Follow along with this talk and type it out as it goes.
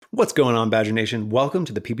What's going on, Badger Nation? Welcome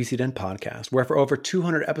to the PPC Den podcast, where for over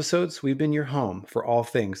 200 episodes, we've been your home for all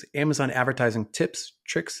things Amazon advertising tips,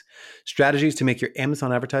 tricks, strategies to make your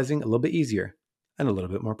Amazon advertising a little bit easier and a little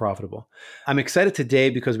bit more profitable. I'm excited today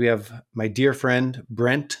because we have my dear friend,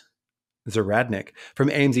 Brent Zaradnik from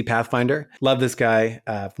AMZ Pathfinder. Love this guy.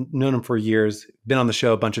 Known him for years, been on the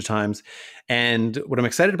show a bunch of times. And what I'm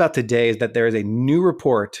excited about today is that there is a new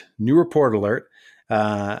report alert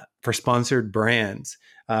for sponsored brands.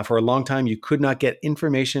 For a long time, you could not get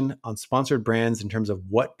information on sponsored brands in terms of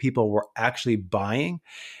what people were actually buying.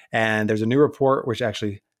 And there's a new report which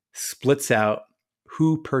actually splits out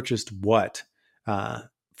who purchased what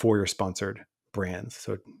for your sponsored brands.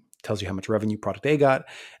 So it tells you how much revenue product A got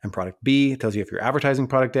and product B. It tells you if you're advertising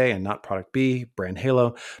product A and not product B, brand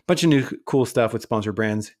halo. Bunch of new cool stuff with sponsored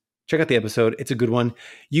brands. Check out the episode. It's a good one.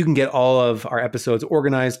 You can get all of our episodes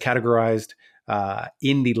organized, categorized,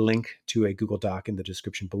 in the link to a Google Doc in the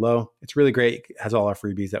description below. It's really great. It has all our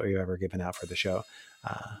freebies that we've ever given out for the show.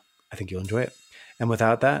 I think you'll enjoy it. And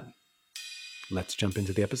without that, let's jump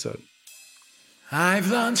into the episode. I've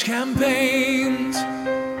launched campaigns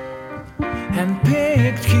and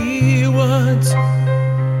picked keywords.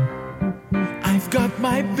 I've got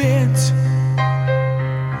my bids,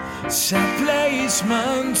 set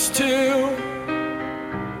placements too.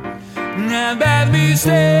 And bad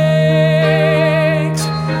mistakes,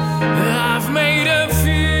 I've made a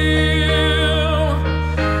few.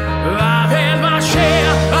 I've had my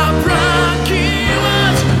share of wrong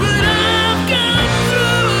keywords, but I've gone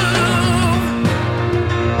through.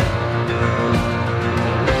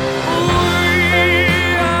 We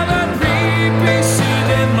are the PPC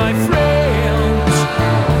Den, my friends,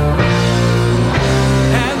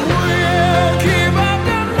 and we'll keep up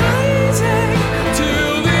the rising to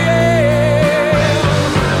the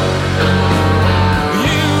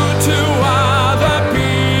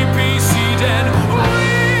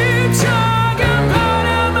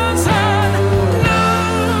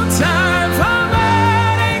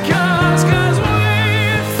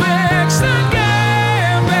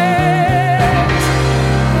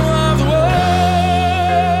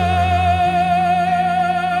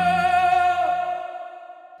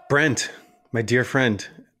Brent, my dear friend,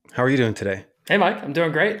 how are you doing today? Hey, Mike, I'm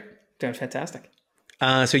doing great. Doing fantastic.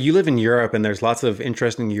 So you live in Europe, and there's lots of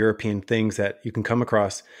interesting European things that you can come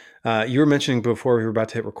across. You were mentioning before we were about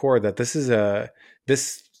to hit record that this is I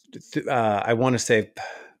want to say,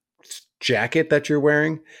 jacket that you're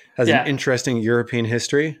wearing has an interesting European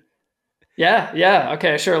history. Yeah.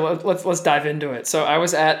 Okay, sure. Let's dive into it. So I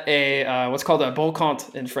was at a what's called a beau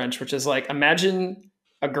compte in French, which is like, imagine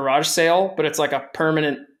a garage sale, but it's like a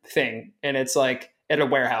permanent thing, and it's like at a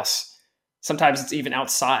warehouse. Sometimes it's even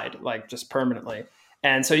outside, like just permanently.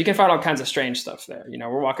 And so you can find all kinds of strange stuff there. You know,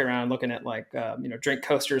 we're walking around looking at like drink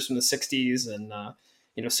coasters from the 60s and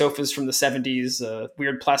sofas from the 70s,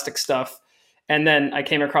 weird plastic stuff. And then I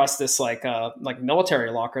came across this like military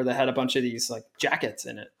locker that had a bunch of these like jackets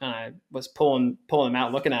in it. And I was pulling them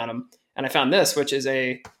out, looking at them, and I found this, which is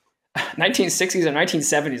a 1960s or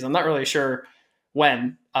 1970s. I'm not really sure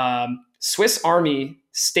when. Swiss Army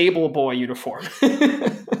stable boy uniform.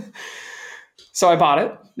 So I bought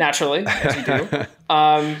it, naturally, as you do.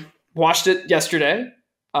 Washed it yesterday,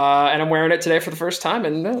 and I'm wearing it today for the first time,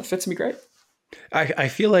 and it fits me great. I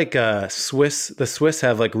feel like the Swiss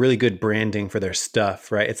have like really good branding for their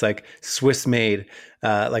stuff, right? It's like Swiss made,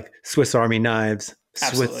 like Swiss Army knives,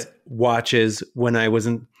 Absolutely. Swiss watches. When I was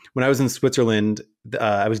in Switzerland,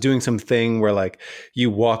 I was doing something where like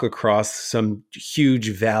you walk across some huge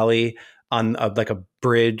valley on like a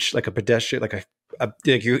bridge, like a pedestrian, like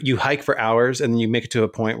you hike for hours, and then you make it to a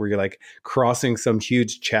point where you're like crossing some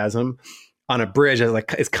huge chasm on a bridge that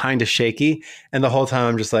like is kind of shaky, and the whole time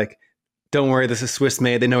I'm just like, don't worry, this is Swiss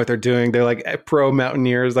made. They know what they're doing. They're like pro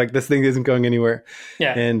mountaineers. Like this thing isn't going anywhere.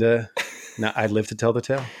 Yeah. And now I live to tell the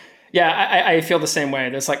tale. Yeah, I feel the same way.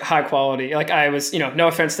 There's like high quality. Like I was, no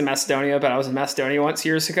offense to Macedonia, but I was in Macedonia once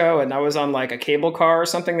years ago, and I was on like a cable car or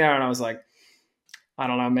something there, and I was like, I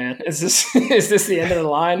don't know, man. Is this the end of the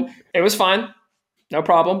line? It was fine, no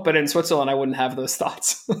problem. But in Switzerland, I wouldn't have those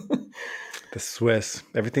thoughts. The Swiss,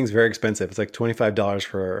 everything's very expensive. It's like $25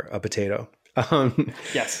 for a potato.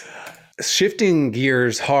 Yes. Shifting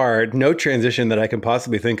gears hard, no transition that I can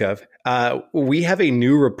possibly think of. We have a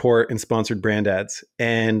new report in sponsored brand ads,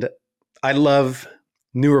 and I love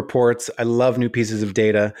new reports. I love new pieces of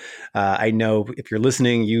data. I know if you're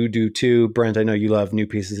listening, you do too. Brent, I know you love new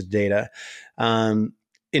pieces of data.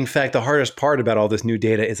 In fact, the hardest part about all this new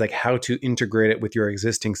data is like how to integrate it with your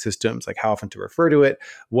existing systems, like how often to refer to it,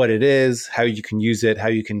 what it is, how you can use it, how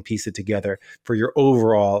you can piece it together for your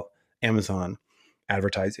overall Amazon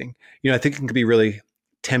advertising. I think it can be really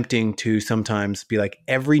tempting to sometimes be like,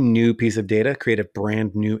 every new piece of data, create a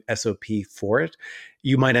brand new SOP for it.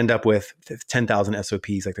 You might end up with 10,000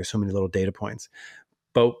 SOPs. Like, there's so many little data points.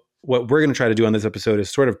 But what we're going to try to do on this episode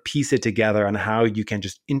is sort of piece it together on how you can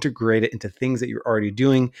just integrate it into things that you're already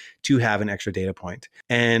doing to have an extra data point.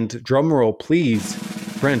 And drum roll, please,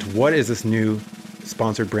 Brent, what is this new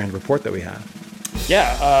sponsored brand report that we have?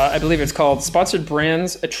 Yeah, I believe it's called Sponsored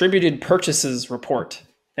Brands Attributed Purchases Report.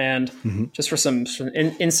 And just for some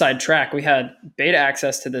inside track, we had beta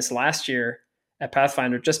access to this last year at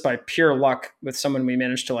Pathfinder just by pure luck with someone we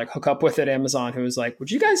managed to like hook up with at Amazon who was like, would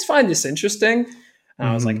you guys find this interesting? And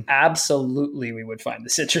I was like, absolutely, we would find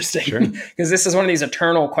this interesting. Because this is one of these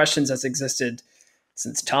eternal questions that's existed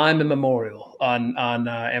since time immemorial on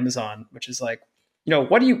Amazon, which is like,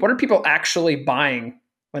 what are people actually buying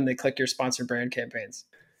when they click your sponsored brand campaigns?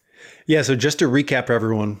 Yeah, so just to recap for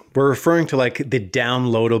everyone, we're referring to like the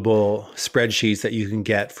downloadable spreadsheets that you can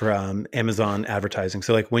get from Amazon advertising.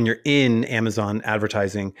 So like when you're in Amazon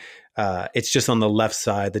advertising, it's just on the left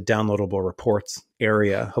side, the downloadable reports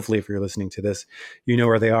area. Hopefully, if you're listening to this, you know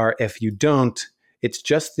where they are. If you don't, it's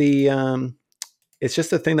just the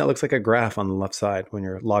thing that looks like a graph on the left side when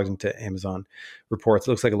you're logged into Amazon reports.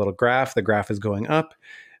 It looks like a little graph. The graph is going up.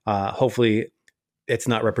 Hopefully, it's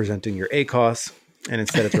not representing your ACOS. And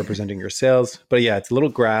instead it's representing your sales. But yeah, it's a little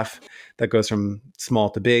graph that goes from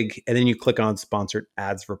small to big. And then you click on sponsored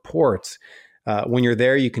ads reports. When you're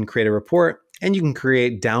there, you can create a report and you can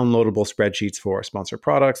create downloadable spreadsheets for sponsored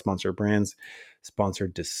products, sponsored brands,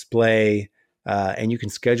 sponsored display. And you can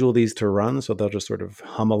schedule these to run. So they'll just sort of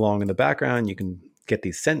hum along in the background. You can get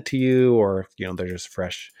these sent to you, or they're just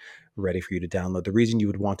fresh, ready for you to download. The reason you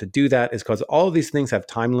would want to do that is because all of these things have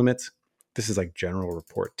time limits. This is like general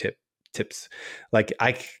report tips. Like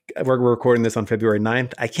we're recording this on February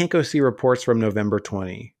 9th. I can't go see reports from November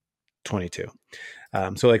 2022.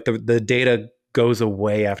 So like the data goes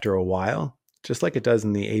away after a while, just like it does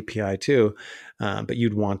in the API too. But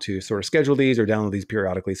you'd want to sort of schedule these or download these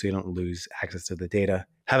periodically so you don't lose access to the data.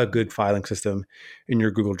 Have a good filing system in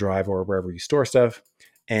your Google Drive or wherever you store stuff.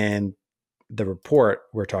 And the report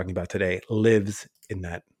we're talking about today lives in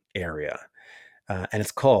that area. And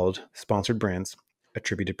it's called Sponsored Brands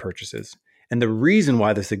Attributed Purchases. And the reason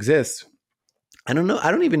why this exists, I don't know. I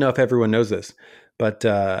don't even know if everyone knows this, but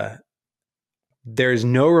there's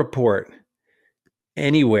no report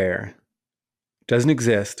anywhere, doesn't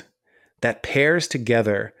exist, that pairs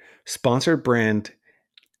together sponsored brand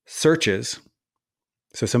searches.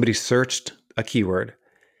 So somebody searched a keyword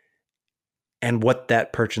and what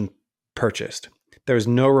that person purchased. There's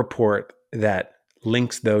no report that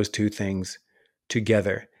links those two things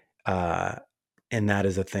together. And that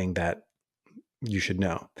is a thing that you should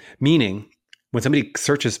know. Meaning, when somebody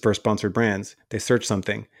searches for sponsored brands, they search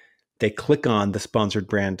something, they click on the sponsored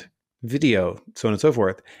brand video, so on and so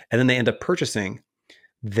forth, and then they end up purchasing.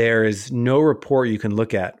 There is no report you can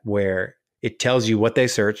look at where it tells you what they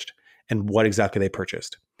searched and what exactly they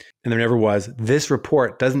purchased. And there never was. This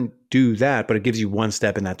report doesn't do that, but it gives you one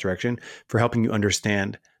step in that direction for helping you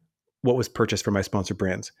understand what was purchased for my sponsored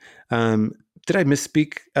brands. Did I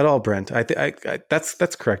misspeak at all, Brent?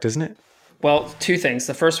 That's correct, isn't it? Well, two things.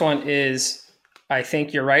 The first one is, I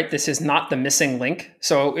think you're right. This is not the missing link.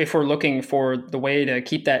 So if we're looking for the way to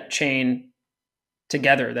keep that chain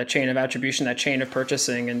together, that chain of attribution, that chain of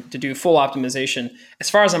purchasing, and to do full optimization, as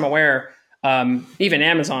far as I'm aware, even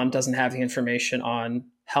Amazon doesn't have the information on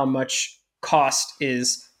how much cost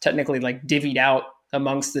is technically like divvied out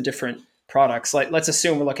amongst the different products. Like, let's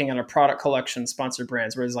assume we're looking at a product collection, sponsored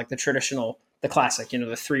brands, where it's like the traditional, the classic,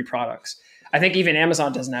 the 3 products. I think even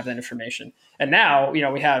Amazon doesn't have that information. And now,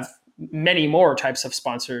 we have many more types of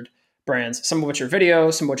sponsored brands, some of which are video,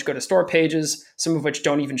 some of which go to store pages, some of which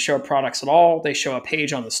don't even show products at all. They show a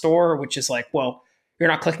page on the store, which is like, well, you're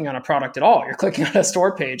not clicking on a product at all. You're clicking on a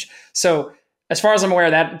store page. So as far as I'm aware,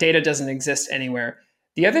 that data doesn't exist anywhere.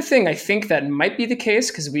 The other thing I think that might be the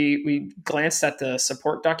case, because we glanced at the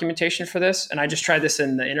support documentation for this, and I just tried this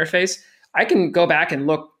in the interface. I can go back and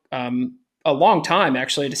look a long time,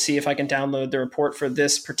 actually, to see if I can download the report for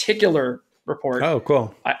this particular report. Oh,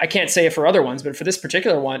 cool. I can't say it for other ones, but for this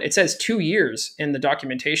particular one, it says 2 years in the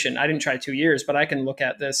documentation. I didn't try 2 years, but I can look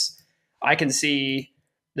at this. I can see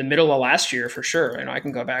the middle of last year for sure. And I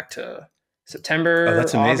can go back to September,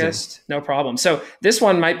 that's amazing. August, no problem. So this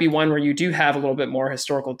one might be one where you do have a little bit more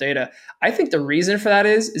historical data. I think the reason for that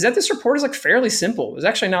is that this report is like fairly simple. There's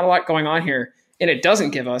actually not a lot going on here, and it doesn't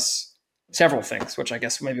give us several things, which I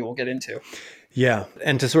guess maybe we'll get into. Yeah.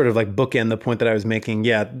 And to sort of like bookend the point that I was making,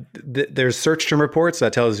 there's search term reports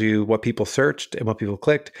that tells you what people searched and what people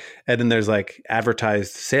clicked. And then there's like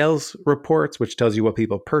advertised sales reports, which tells you what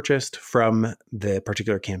people purchased from the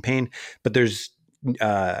particular campaign. But there's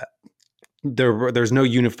no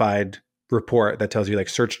unified report that tells you like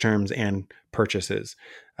search terms and purchases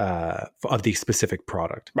of the specific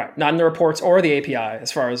product. Right, not in the reports or the API,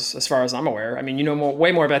 as far as I'm aware. I mean, you know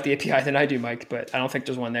way more about the API than I do, Mike, but I don't think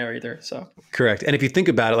there's one there either. So correct. And if you think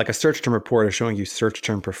about it, like a search term report is showing you search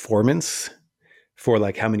term performance for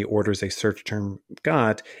like how many orders a search term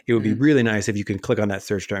got. It would be really nice if you can click on that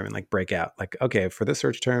search term and like break out, like, okay, for this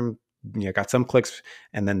search term, got some clicks,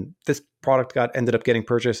 and then this product ended up getting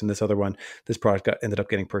purchased, and this other one, this product ended up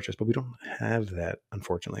getting purchased. But we don't have that,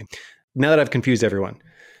 unfortunately. Now that I've confused everyone,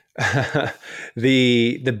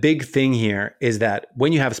 the big thing here is that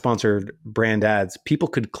when you have sponsored brand ads, people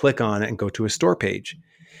could click on it and go to a store page.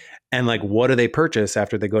 And like, what do they purchase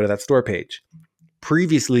after they go to that store page?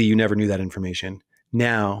 Previously, you never knew that information.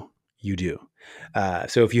 Now you do.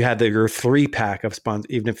 So if you had your 3-pack of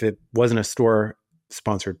even if it wasn't a store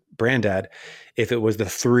sponsored brand ad, if it was the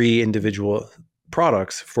 3 individual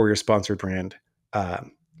products for your sponsored brand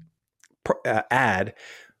ad,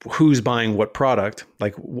 who's buying what product,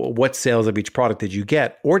 like what sales of each product did you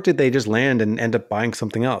get, or did they just land and end up buying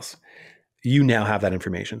something else? You now have that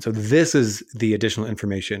information. So this is the additional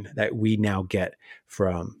information that we now get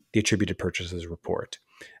from the attributed purchases report.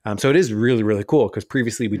 So it is really, really cool because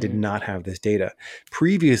previously we did not have this data.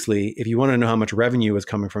 Previously, if you want to know how much revenue is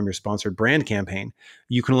coming from your sponsored brand campaign,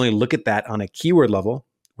 you can only look at that on a keyword level,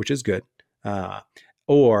 which is good,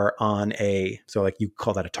 or on so like you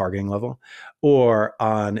call that a targeting level, or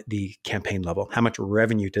on the campaign level. How much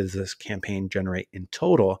revenue does this campaign generate in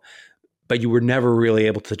total? But you were never really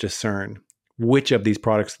able to discern which of these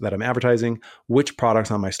products that I'm advertising, which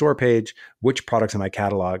products on my store page, which products in my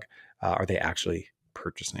catalog are they actually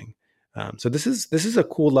purchasing. So this is a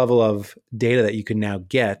cool level of data that you can now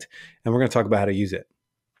get, and we're going to talk about how to use it.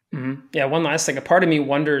 Mm-hmm. Yeah. One last thing. A part of me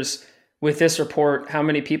wonders with this report how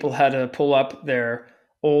many people had to pull up their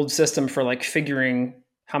old system for like figuring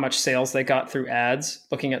how much sales they got through ads,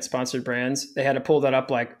 looking at sponsored brands. They had to pull that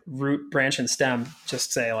up like root, branch, and stem,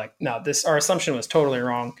 just say like, no, our assumption was totally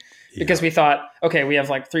wrong. Because we thought, okay, we have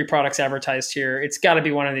like 3 products advertised here. It's got to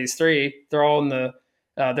be one of these 3. They're all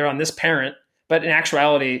they're on this parent. But in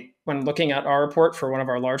actuality, when looking at our report for one of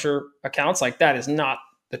our larger accounts, like that is not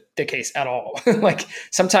the case at all. Like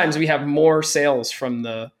sometimes we have more sales from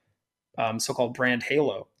the so-called brand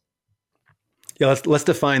halo. Yeah, let's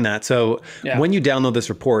define that. So when you download this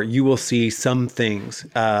report, you will see some things.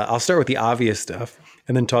 I'll start with the obvious stuff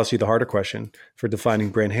and then toss you the harder question for defining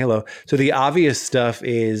brand halo. So the obvious stuff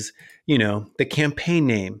is, the campaign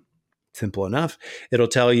name. Simple enough. It'll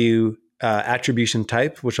tell you attribution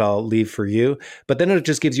type, which I'll leave for you. But then it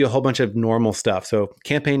just gives you a whole bunch of normal stuff. So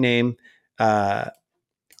campaign name,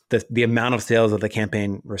 the amount of sales that the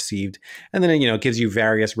campaign received. And then, it gives you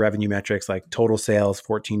various revenue metrics like total sales,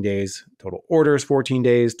 14 days, total orders, 14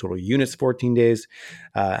 days, total units, 14 days,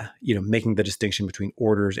 making the distinction between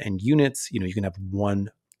orders and units. You can have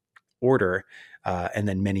one order and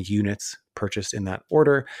then many units purchased in that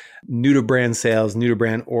order. New to brand sales, new to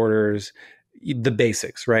brand orders, the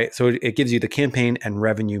basics, right? So it gives you the campaign and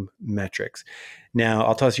revenue metrics. Now,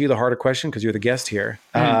 I'll toss you the harder question because you're the guest here.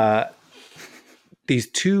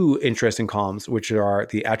 These 2 interesting columns, which are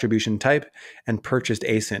the attribution type and purchased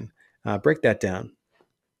ASIN. Break that down.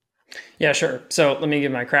 Yeah, sure. So let me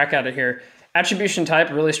give my crack at it here. Attribution type,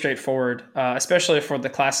 really straightforward, especially for the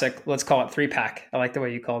classic, let's call it 3-pack. I like the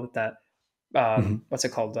way you called it that. What's it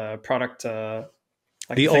called? Product.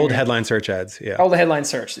 Like the old headline search ads. Yeah. Oh, the headline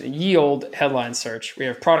search. The ye old headline search. We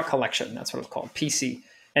have product collection. That's what it's called, PC.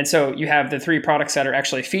 And so you have the 3 products that are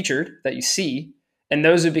actually featured that you see, and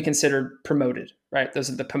those would be considered promoted, right? Those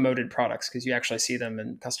are the promoted products because you actually see them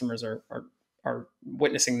and customers are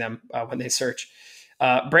witnessing them when they search.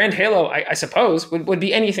 Brand halo, I suppose, would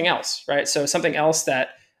be anything else, right? So something else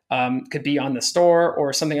that could be on the store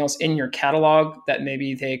or something else in your catalog that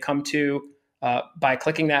maybe they come to by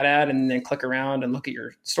clicking that ad and then click around and look at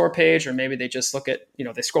your store page, or maybe they just look at,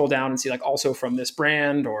 they scroll down and see like also from this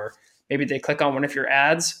brand, or maybe they click on one of your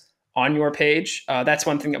ads on your page. That's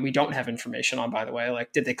one thing that we don't have information on, by the way.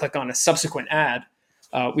 Like, did they click on a subsequent ad?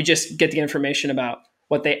 We just get the information about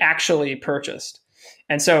what they actually purchased.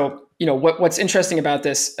 And so, what's interesting about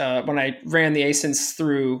this, when I ran the ASINs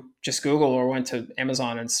through just Google or went to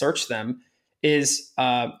Amazon and searched them, is,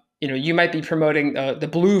 you might be promoting the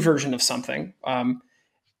blue version of something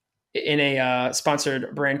in a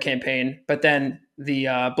sponsored brand campaign, but then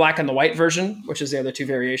the black and the white version, which is the other two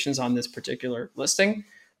variations on this particular listing,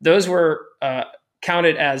 those were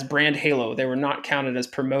counted as brand halo. They were not counted as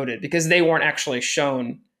promoted because they weren't actually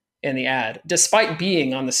shown in the ad, despite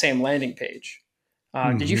being on the same landing page.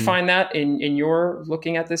 Did you find that in your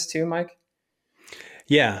looking at this too, Mike?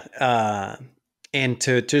 Yeah. And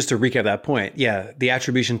to recap that point, yeah, the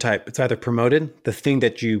attribution type, it's either promoted, the thing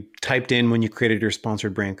that you typed in when you created your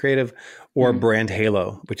sponsored brand creative, or brand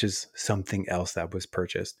halo, which is something else that was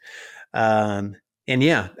purchased. And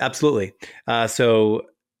yeah, absolutely. So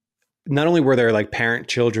not only were there like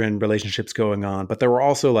parent-children relationships going on, but there were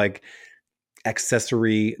also like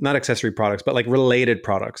not accessory products, but like related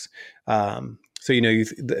products. So,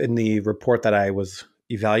 in the report that I was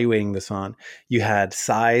evaluating this on, you had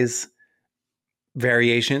size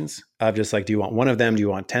variations of just like, do you want one of them? Do you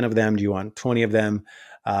want 10 of them? Do you want 20 of them?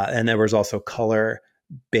 And there was also color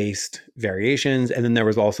based variations. And then there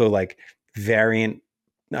was also like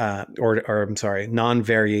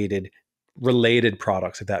non-variated related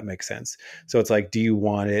products, if that makes sense. So it's like, do you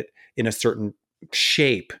want it in a certain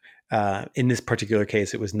shape? In this particular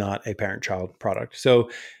case, it was not a parent-child product. So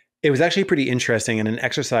it was actually pretty interesting and an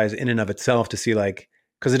exercise in and of itself to see, like,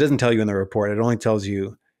 because it doesn't tell you in the report, it only tells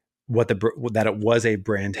you that it was a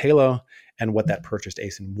brand halo and what that purchased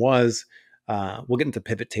ASIN was. We'll get into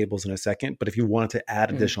pivot tables in a second, but if you wanted to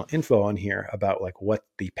add additional info on here about like what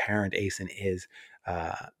the parent ASIN is,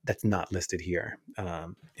 that's not listed here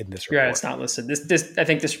in this report. Yeah, it's not listed. This I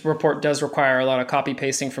think this report does require a lot of copy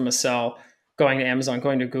pasting from a cell, going to Amazon,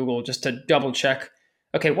 going to Google, just to double check.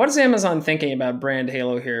 Okay, what is Amazon thinking about brand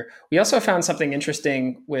halo here? We also found something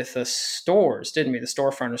interesting with the stores, didn't we? The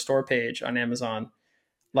storefront or store page on Amazon.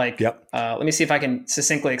 Like, yep. Let me see if I can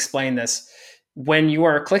succinctly explain this. When you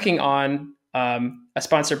are clicking on a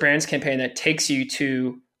sponsored brands campaign that takes you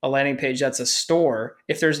to a landing page that's a store,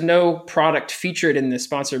 if there's no product featured in the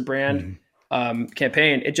sponsored brand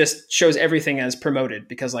campaign, it just shows everything as promoted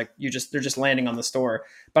because like they're just landing on the store.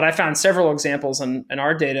 But I found several examples in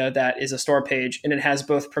our data that is a store page and it has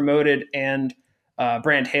both promoted and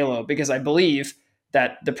brand halo, because I believe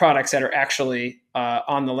that the products that are actually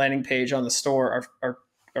on the landing page on the store are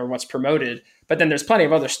what's promoted. But then there's plenty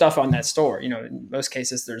of other stuff on that store. In most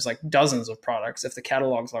cases, there's like dozens of products if the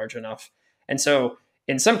catalog's large enough. And so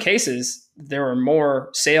in some cases, there are more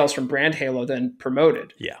sales from brand halo than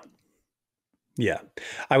promoted. Yeah.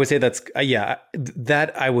 I would say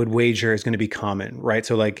that I would wager is going to be common, right?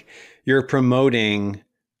 So like you're promoting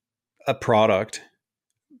a product,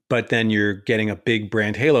 but then you're getting a big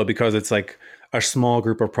brand halo because it's like a small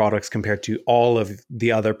group of products compared to all of the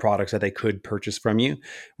other products that they could purchase from you.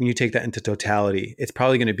 When you take that into totality, it's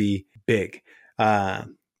probably going to be big.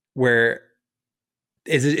 Where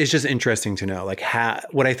it's just interesting to know, like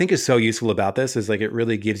what I think is so useful about this is like it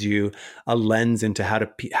really gives you a lens into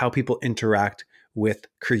how people interact with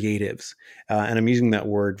creatives. And I'm using that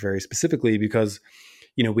word very specifically because,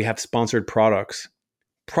 we have sponsored product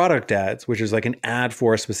ads, which is like an ad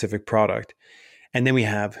for a specific product. And then we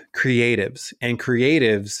have creatives, and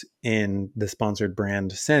creatives in the sponsored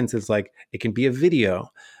brand sense is like, it can be a video.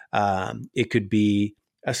 It could be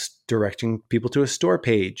directing people to a store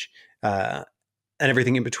page, and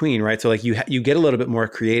everything in between, right? So like you get a little bit more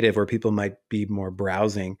creative where people might be more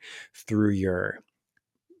browsing through your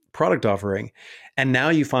product offering. And now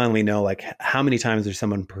you finally know like how many times there's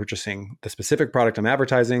someone purchasing the specific product I'm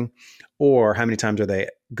advertising, or how many times are they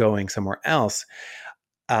going somewhere else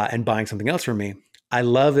and buying something else from me. I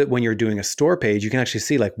love it when you're doing a store page, you can actually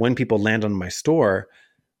see like when people land on my store,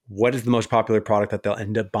 what is the most popular product that they'll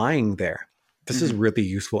end up buying there. This is really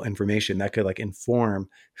useful information that could like inform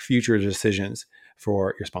future decisions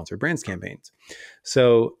for your sponsored brands campaigns.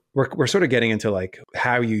 So we're sort of getting into like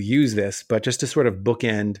how you use this, but just to sort of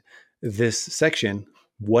bookend this section,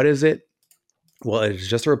 what is it? Well, it's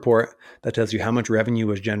just a report that tells you how much revenue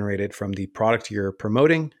was generated from the product you're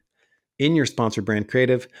promoting in your sponsored brand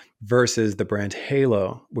creative versus the brand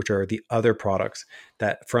halo, which are the other products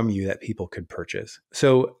that people could purchase.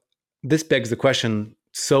 So this begs the question,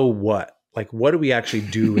 so what? Like, what do we actually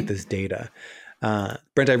do with this data?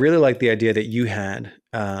 Brent, I really like the idea that you had.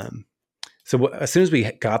 So as soon as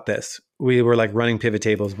we got this, we were like running pivot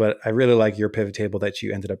tables, but I really like your pivot table that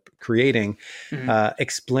you ended up creating.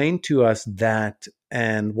 Explain to us that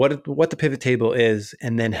and what the pivot table is,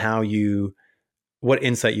 and then what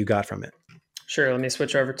insight you got from it. Sure. Let me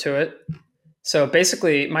switch over to it. So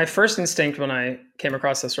basically, my first instinct when I came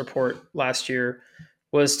across this report last year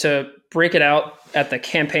was to break it out at the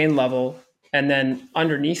campaign level. And then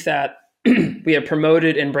underneath that, we have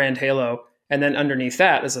promoted in brand halo. And then underneath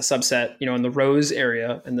that as a subset, in the rows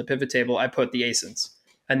area in the pivot table, I put the ASINs.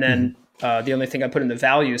 And then The only thing I put in the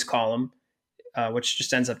values column, which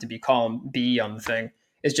just ends up to be column B on the thing,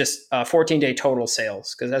 is just 14-day total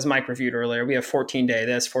sales. Because as Mike reviewed earlier, we have 14-day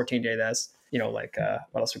this, 14-day this, what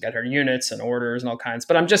else we got here? Units and orders and all kinds.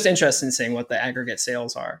 But I'm just interested in seeing what the aggregate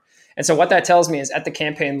sales are. And so what that tells me is at the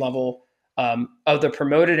campaign level of the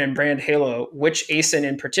promoted and brand halo, which ASIN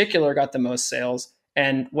in particular got the most sales?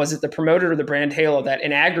 And was it the promoted or the brand halo that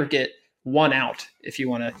in aggregate won out, if you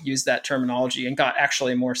want to use that terminology, and got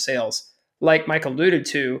actually more sales? Like Mike alluded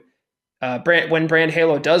to, when brand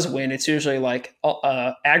halo does win, it's usually like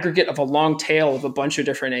aggregate of a long tail of a bunch of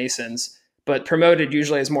different ASINs, but promoted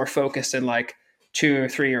usually is more focused in like 2 or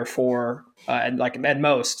 3 or 4 and like at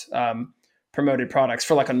most promoted products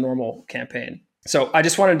for like a normal campaign. So I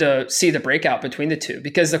just wanted to see the breakout between the two,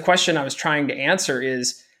 because the question I was trying to answer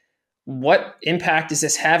is, what impact is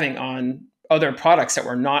this having on other products that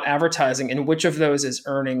we're not advertising, and which of those is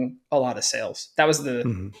earning a lot of sales? That was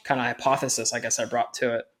the kind of hypothesis I guess I brought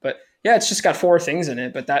to it. But yeah, it's just got 4 things in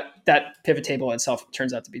it, but that pivot table itself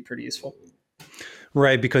turns out to be pretty useful.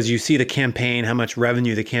 Right, because you see the campaign, how much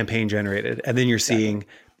revenue the campaign generated, and then you're seeing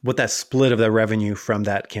what that split of the revenue from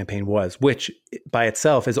that campaign was, which by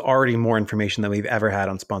itself is already more information than we've ever had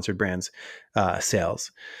on sponsored brands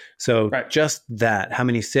sales. So just that, how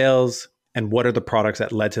many sales and what are the products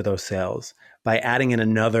that led to those sales? By adding in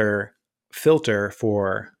another filter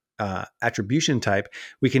for attribution type,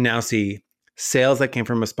 we can now see sales that came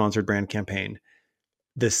from a sponsored brand campaign,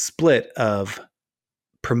 the split of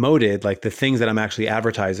promoted, like the things that I'm actually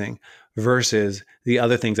advertising versus the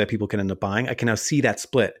other things that people can end up buying. I can now see that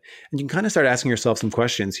split. And you can kind of start asking yourself some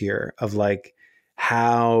questions here of like,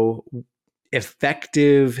 how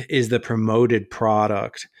effective is the promoted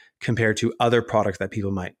product compared to other products that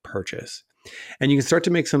people might purchase? And you can start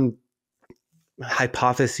to make some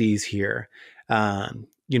hypotheses here.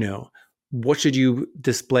 What should you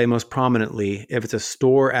display most prominently? If it's a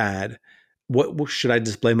store ad, what should I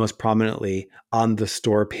display most prominently on the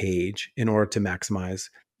store page in order to maximize,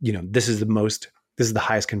 this is the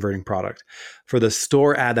highest converting product. For the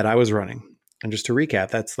store ad that I was running, and just to recap,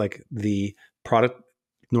 that's like the product,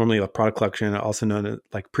 normally a product collection, also known as,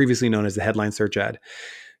 like previously known as the headline search ad.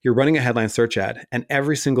 You're running a headline search ad, and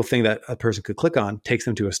every single thing that a person could click on takes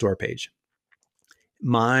them to a store page.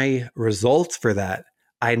 My results for that,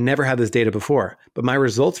 I never had this data before, but my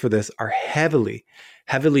results for this are heavily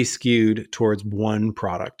skewed towards one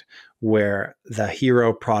product, where the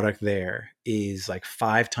hero product there is like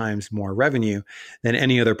 5 times more revenue than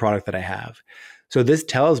any other product that I have. So this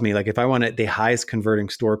tells me, like, if I want the highest converting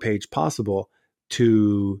store page possible,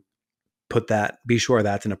 to put that, be sure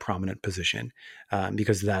that's in a prominent position,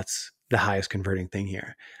 because that's the highest converting thing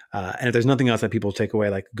here. And if there's nothing else that people take away,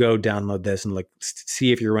 like go download this and like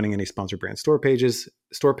see if you're running any sponsored brand store page,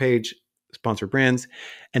 sponsored brands,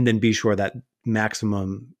 and then be sure that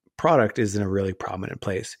maximum product is in a really prominent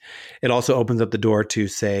place. It also opens up the door to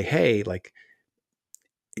say, hey, like,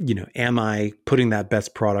 am I putting that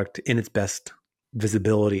best product in its best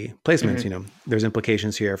visibility placements? There's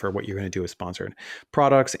implications here for what you're going to do with sponsored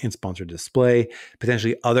products and sponsored display,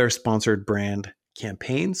 potentially other sponsored brand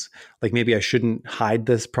campaigns. Like maybe I shouldn't hide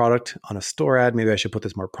this product on a store ad. Maybe I should put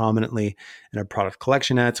this more prominently in a product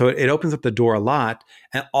collection ad. So it opens up the door a lot.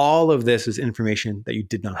 And all of this is information that you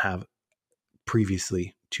did not have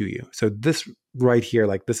previously to you. So this right here,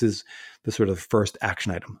 like this is the sort of first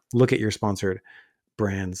action item. Look at your sponsored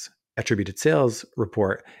brands attributed sales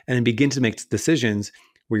report and then begin to make decisions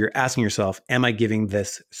where you're asking yourself, am I giving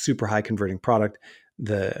this super high converting product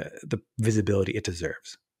the visibility it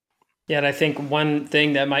deserves? Yeah, and I think one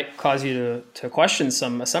thing that might cause you to question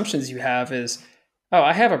some assumptions you have is,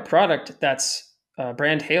 I have a product that's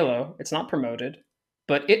brand halo. It's not promoted,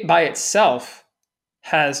 but it by itself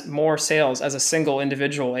has more sales as a single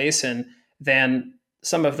individual ASIN than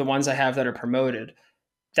some of the ones I have that are promoted.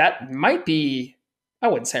 That might be, I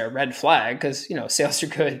wouldn't say a red flag, because sales are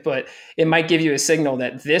good, but it might give you a signal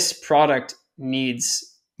that this product needs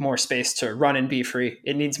more space to run and be free.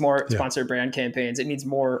 It needs more sponsored brand campaigns. It needs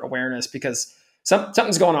more awareness, because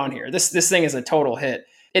something's going on here. This thing is a total hit.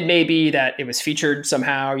 It may be that it was featured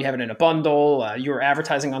somehow. You have it in a bundle. You were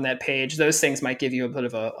advertising on that page. Those things might give you a bit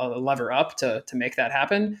of a lever up to make that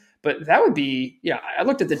happen. But that would be, I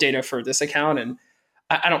looked at the data for this account, and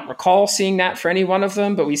I don't recall seeing that for any one of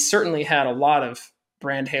them, but we certainly had a lot of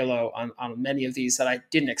brand halo on many of these that I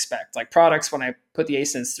didn't expect. Like products, when I put the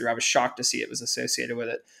ASINs through, I was shocked to see it was associated with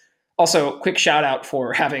it. Also, quick shout out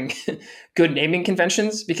for having good naming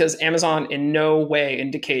conventions, because Amazon in no way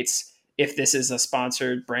indicates if this is a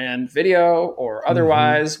sponsored brand video or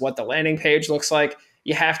otherwise, what the landing page looks like.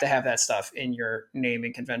 You have to have that stuff in your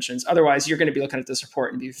naming conventions. Otherwise, you're going to be looking at this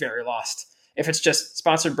report and be very lost. If it's just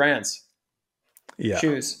sponsored brands, Yeah.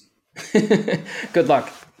 shoes, good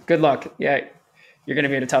luck. Good luck. Yeah, you're going to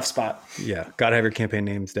be in a tough spot. Yeah, got to have your campaign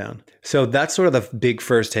names down. So that's sort of the big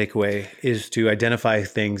first takeaway, is to identify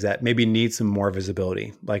things that maybe need some more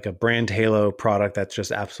visibility, like a brand halo product that's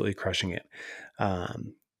just absolutely crushing it.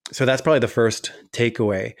 So that's probably the first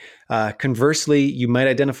takeaway. Conversely, you might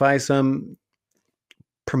identify some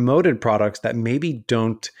promoted products that maybe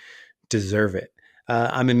don't deserve it.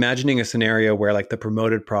 I'm imagining a scenario where like the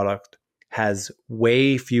promoted product has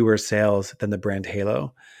way fewer sales than the brand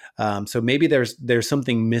halo. So maybe there's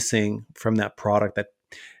something missing from that product. That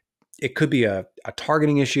it could be a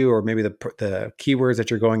targeting issue, or maybe the keywords that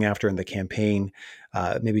you're going after in the campaign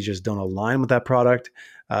maybe just don't align with that product,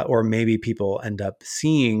 or maybe people end up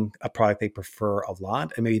seeing a product they prefer a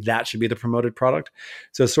lot, and maybe that should be the promoted product.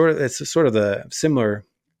 So it's sort of the similar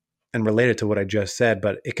and related to what I just said,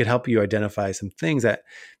 but it could help you identify some things that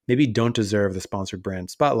maybe don't deserve the sponsored brand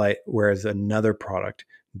spotlight, whereas another product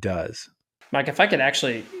does. Mike, if I could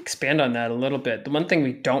actually expand on that a little bit, the one thing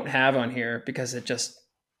we don't have on here, because it just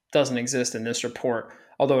doesn't exist in this report,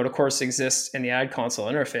 although it of course exists in the ad console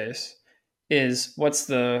interface, is what's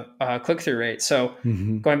the click-through rate. So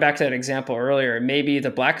going back to that example earlier, maybe the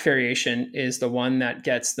black variation is the one that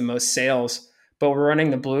gets the most sales, but we're running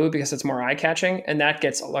the blue because it's more eye-catching, and that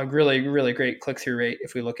gets a really, really great click-through rate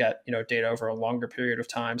if we look at data over a longer period of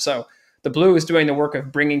time. So the blue is doing the work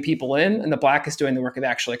of bringing people in, and the black is doing the work of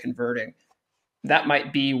actually converting. That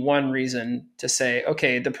might be one reason to say,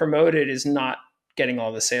 okay, the promoted is not getting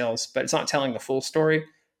all the sales, but it's not telling the full story,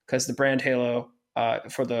 because the brand halo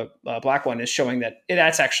for the black one is showing that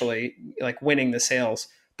that's actually like winning the sales.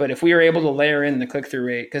 But if we were able to layer in the click-through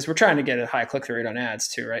rate, because we're trying to get a high click-through rate on ads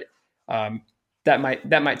too, right? That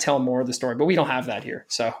might tell more of the story, but we don't have that here,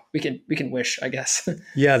 so we can wish, I guess.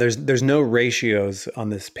 Yeah, there's no ratios on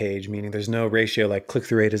this page, meaning there's no ratio like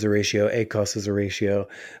click-through rate is a ratio, ACoS is a ratio,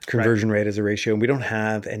 conversion rate is a ratio, and we don't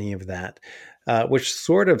have any of that, which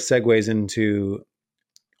sort of segues into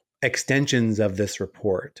extensions of this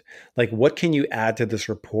report. Like, what can you add to this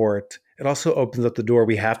report? It also opens up the door.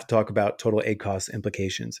 We have to talk about total ACoS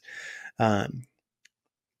implications,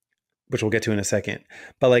 which we'll get to in a second.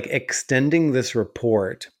 But like extending this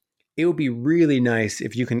report, it would be really nice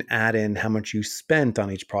if you can add in how much you spent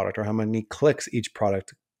on each product, or how many clicks each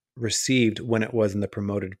product received when it was in the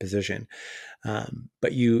promoted position.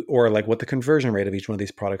 Or like what the conversion rate of each one of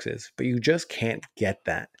these products is, but you just can't get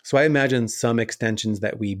that. So I imagine some extensions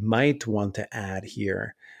that we might want to add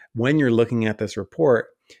here when you're looking at this report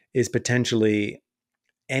is potentially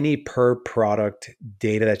any per product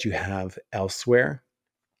data that you have elsewhere.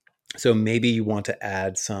 So maybe you want to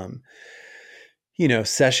add some, unit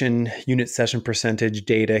session percentage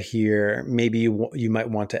data here. Maybe you might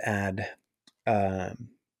want to add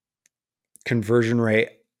conversion rate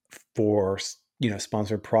for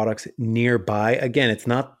sponsored products nearby. Again, it's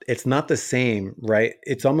not the same, right?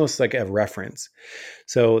 It's almost like a reference.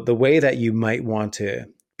 So the way that you might want to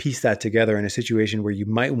piece that together in a situation where you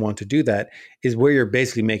might want to do that is where you're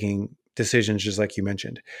basically making decisions, just like you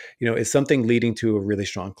mentioned. Is something leading to a really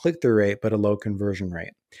strong click-through rate but a low conversion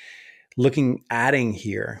rate? Adding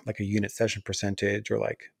here like a unit session percentage, or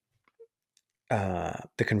like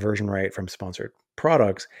the conversion rate from sponsored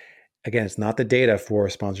products. Again, it's not the data for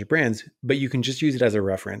sponsored brands, but you can just use it as a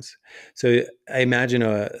reference. So I imagine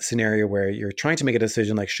a scenario where you're trying to make a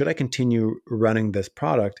decision like, should I continue running this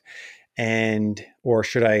product, or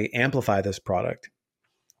should I amplify this product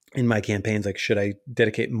in my campaigns? Like, should I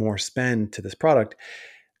dedicate more spend to this product?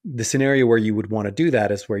 The scenario where you would want to do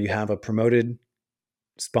that is where you have a promoted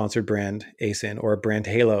sponsored brand ASIN or a brand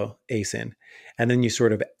halo ASIN, and then you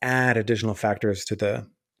sort of add additional factors to the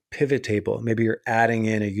pivot table. Maybe you're adding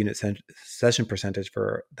in a unit session percentage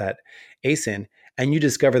for that ASIN, and you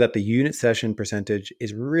discover that the unit session percentage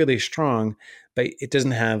is really strong, but it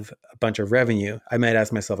doesn't have a bunch of revenue. I might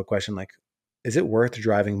ask myself a question like, is it worth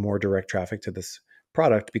driving more direct traffic to this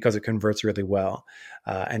product because it converts really well?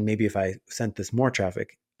 And maybe if I sent this more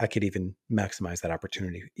traffic, I could even maximize that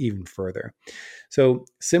opportunity even further. So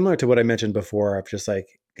similar to what I mentioned before of just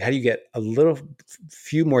like, how do you get a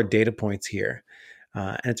few more data points here?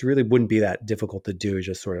 And it really wouldn't be that difficult to do.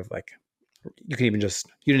 Just sort of like, you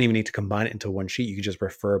don't even need to combine it into one sheet. You can just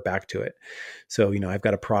refer back to it. So, I've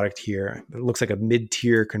got a product here that looks like a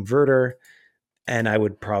mid-tier converter, and I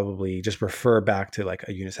would probably just refer back to like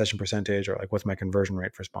a unit session percentage, or like, what's my conversion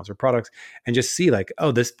rate for sponsored products, and just see like,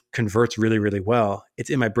 oh, this converts really, really well. It's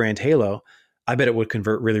in my brand halo. I bet it would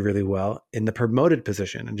convert really, really well in the promoted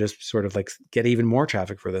position, and just sort of like get even more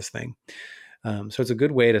traffic for this thing. So it's a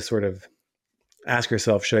good way to sort of ask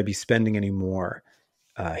yourself, should I be spending any more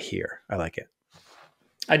here? I like it.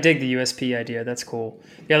 I dig the USP idea. That's cool.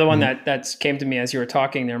 The other one that came to me as you were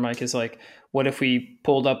talking there, Mike, is like, what if we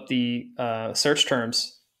pulled up the search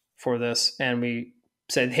terms for this and we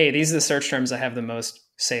said, hey, these are the search terms that have the most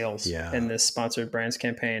sales in this sponsored brands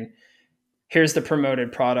campaign. Here's the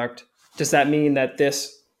promoted product. Does that mean that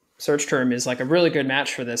this search term is like a really good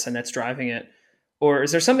match for this and that's driving it? Or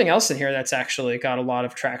is there something else in here that's actually got a lot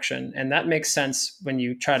of traction? And that makes sense when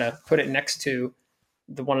you try to put it next to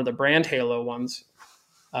one of the brand halo ones.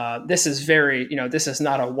 This is very, this is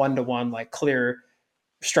not a one-to-one, like clear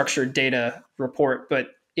structured data report, but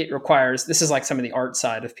it requires, this is like some of the art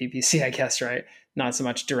side of PPC, I guess, right? Not so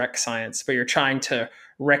much direct science, but you're trying to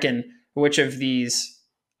reckon which of these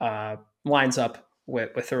lines up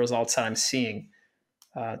with the results that I'm seeing.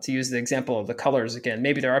 To use the example of the colors again,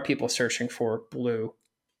 maybe there are people searching for blue,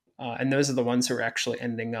 and those are the ones who are actually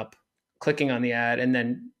ending up clicking on the ad and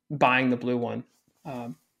then buying the blue one,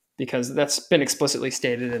 because that's been explicitly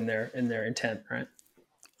stated in their intent, right?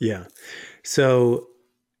 Yeah. So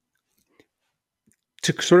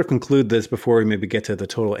to sort of conclude this before we maybe get to the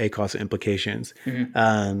total ACoS implications,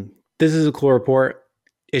 this is a cool report.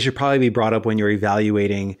 It should probably be brought up when you're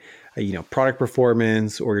evaluating, product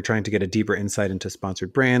performance, or you're trying to get a deeper insight into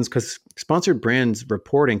sponsored brands, because sponsored brands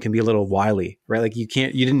reporting can be a little wily, right? Like you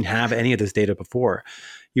didn't have any of this data before.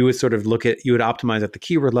 You would sort of you would optimize at the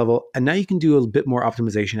keyword level, and now you can do a bit more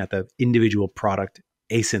optimization at the individual product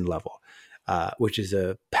ASIN level, which is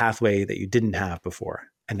a pathway that you didn't have before,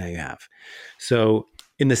 and now you have. So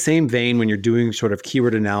in the same vein, when you're doing sort of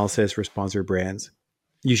keyword analysis for sponsored brands,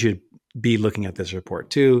 you should be looking at this report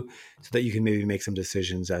too, so that you can maybe make some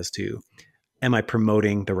decisions as to, am I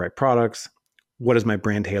promoting the right products? What does my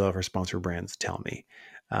brand halo for sponsored brands tell me?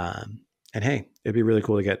 And hey, it'd be really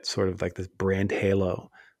cool to get sort of like this brand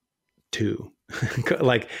halo too.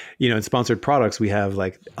 Like, in sponsored products, we have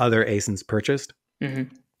like other ASINs purchased,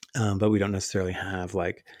 but we don't necessarily have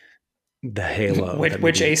like the halo. which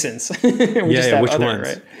ASINs? Which other, ones?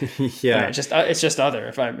 Right? Yeah, it's just other.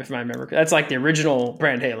 If I remember, that's like the original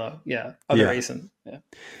brand halo. Yeah, other ASIN. Yeah.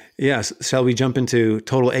 Yes. Shall we jump into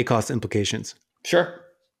total ACoS implications? Sure.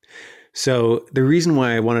 So the reason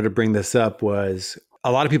why I wanted to bring this up was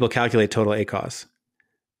a lot of people calculate total ACoS,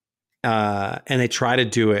 and they try to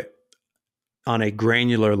do it on a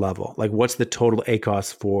granular level. Like, what's the total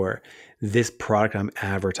ACoS for this product I'm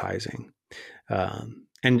advertising?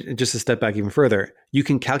 And just to step back even further, you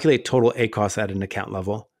can calculate total ACoS at an account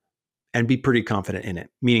level and be pretty confident in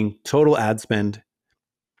it, meaning total ad spend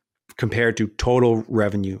compared to total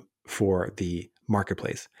revenue for the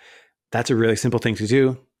marketplace. That's a really simple thing to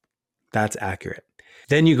do. That's accurate.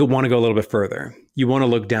 Then you want to go a little bit further. You want to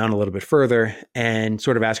look down a little bit further and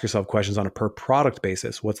sort of ask yourself questions on a per product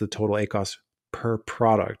basis. What's the total ACoS per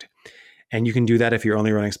product? And you can do that if you're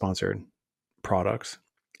only running sponsored products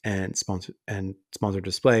and sponsored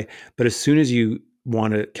display. But as soon as you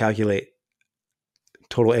want to calculate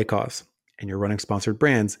total ACoS and you're running sponsored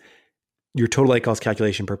brands, your total ACoS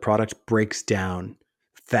calculation per product breaks down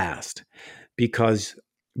fast, because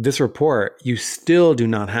this report, you still do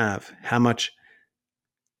not have how much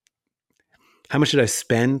did I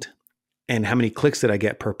spend and how many clicks did I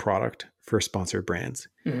get per product for sponsored brands.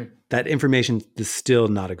 That information does still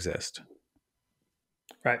not exist.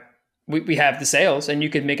 Right. We have the sales, and you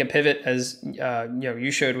could make a pivot as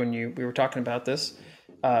you showed when we were talking about this,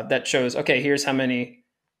 that shows, okay, here's how many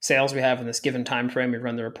sales we have in this given time frame we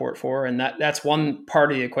run the report for, and that's one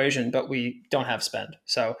part of the equation, but we don't have spend.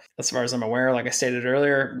 So as far as I'm aware, like I stated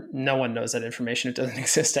earlier, no one knows that information. It doesn't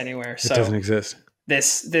exist anywhere. It doesn't exist.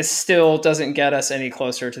 This still doesn't get us any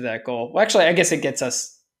closer to that goal. Well, actually, I guess it gets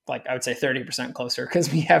us, like, I would say 30% closer,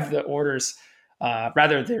 because we have the orders,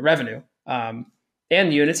 rather the revenue,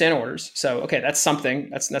 and units and orders. So, okay, that's something.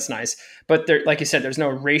 That's nice. But there, like you said, there's no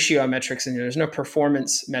ratio metrics in here. There's no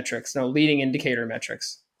performance metrics, no leading indicator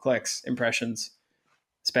metrics, clicks, impressions,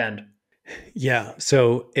 spend. Yeah.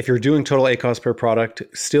 So if you're doing total ACoS per product,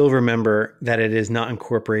 still remember that it is not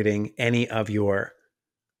incorporating any of your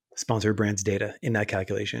sponsored brands data in that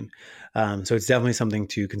calculation. So it's definitely something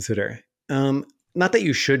to consider. Not that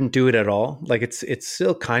you shouldn't do it at all. Like it's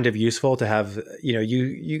still kind of useful to have,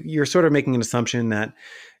 you're sort of making an assumption that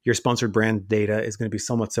your sponsored brand data is going to be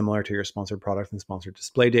somewhat similar to your sponsored product and sponsored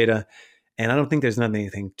display data. And I don't think there's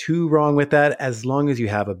anything too wrong with that, as long as you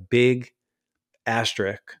have a big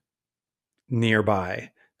asterisk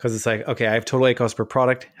nearby, because it's like, okay, I have total ACoS per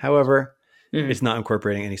product. However, it's not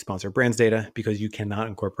incorporating any sponsored brands data, because you cannot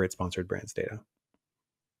incorporate sponsored brands data.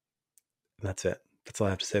 And that's it. That's all I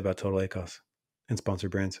have to say about total ACoS and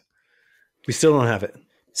sponsored brands. We still don't have it.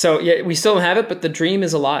 So yeah, we still don't have it, but the dream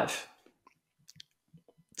is alive.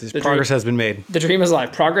 Progress has been made. The dream is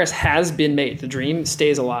alive. Progress has been made. The dream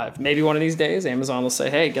stays alive. Maybe one of these days, Amazon will say,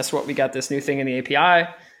 hey, guess what? We got this new thing in the API.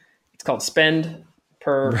 It's called spend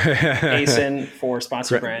per ASIN for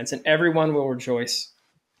sponsored brands, and everyone will rejoice.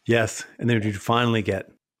 Yes. And then you finally get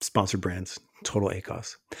sponsored brands, total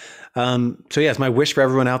ACOS. So yes, my wish for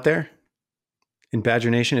everyone out there in Badger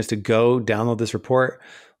Nation is to go download this report,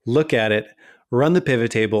 look at it, run the pivot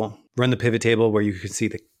table where you can see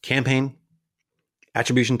the campaign,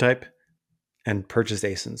 attribution type, and purchased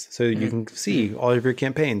ASINs. So you can see all of your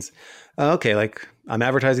campaigns. Okay, like I'm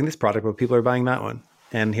advertising this product, but people are buying that one.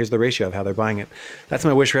 And here's the ratio of how they're buying it. That's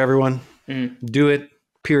my wish for everyone. Do it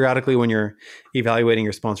periodically when you're evaluating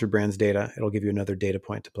your sponsored brands data. It'll give you another data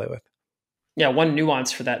point to play with. Yeah, one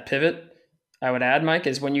nuance for that pivot I would add, Mike,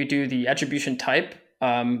 is when you do the attribution type,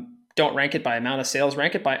 don't rank it by amount of sales,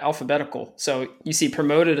 rank it by alphabetical. So you see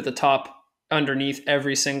promoted at the top underneath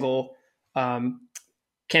every single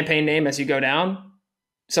campaign name as you go down.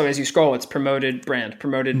 So as you scroll, it's promoted brand.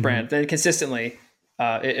 Then consistently,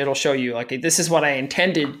 it'll show you like, this is what I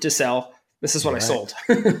intended to sell. This is what I sold.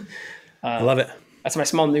 I love it. That's my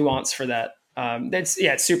small nuance for that.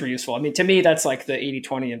 It's super useful. I mean, to me, that's like the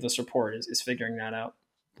 80-20 of this report is figuring that out.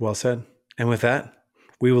 Well said. And with that,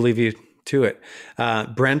 we will leave you to it.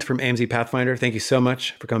 Brent from AMZ Pathfinder, thank you so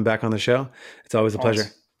much for coming back on the show. It's always a pleasure.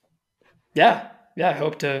 Yeah. I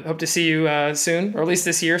hope to see you soon, or at least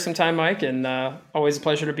this year sometime, Mike, and always a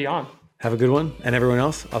pleasure to be on. Have a good one. And everyone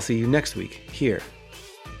else, I'll see you next week here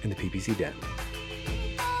in the PPC Den.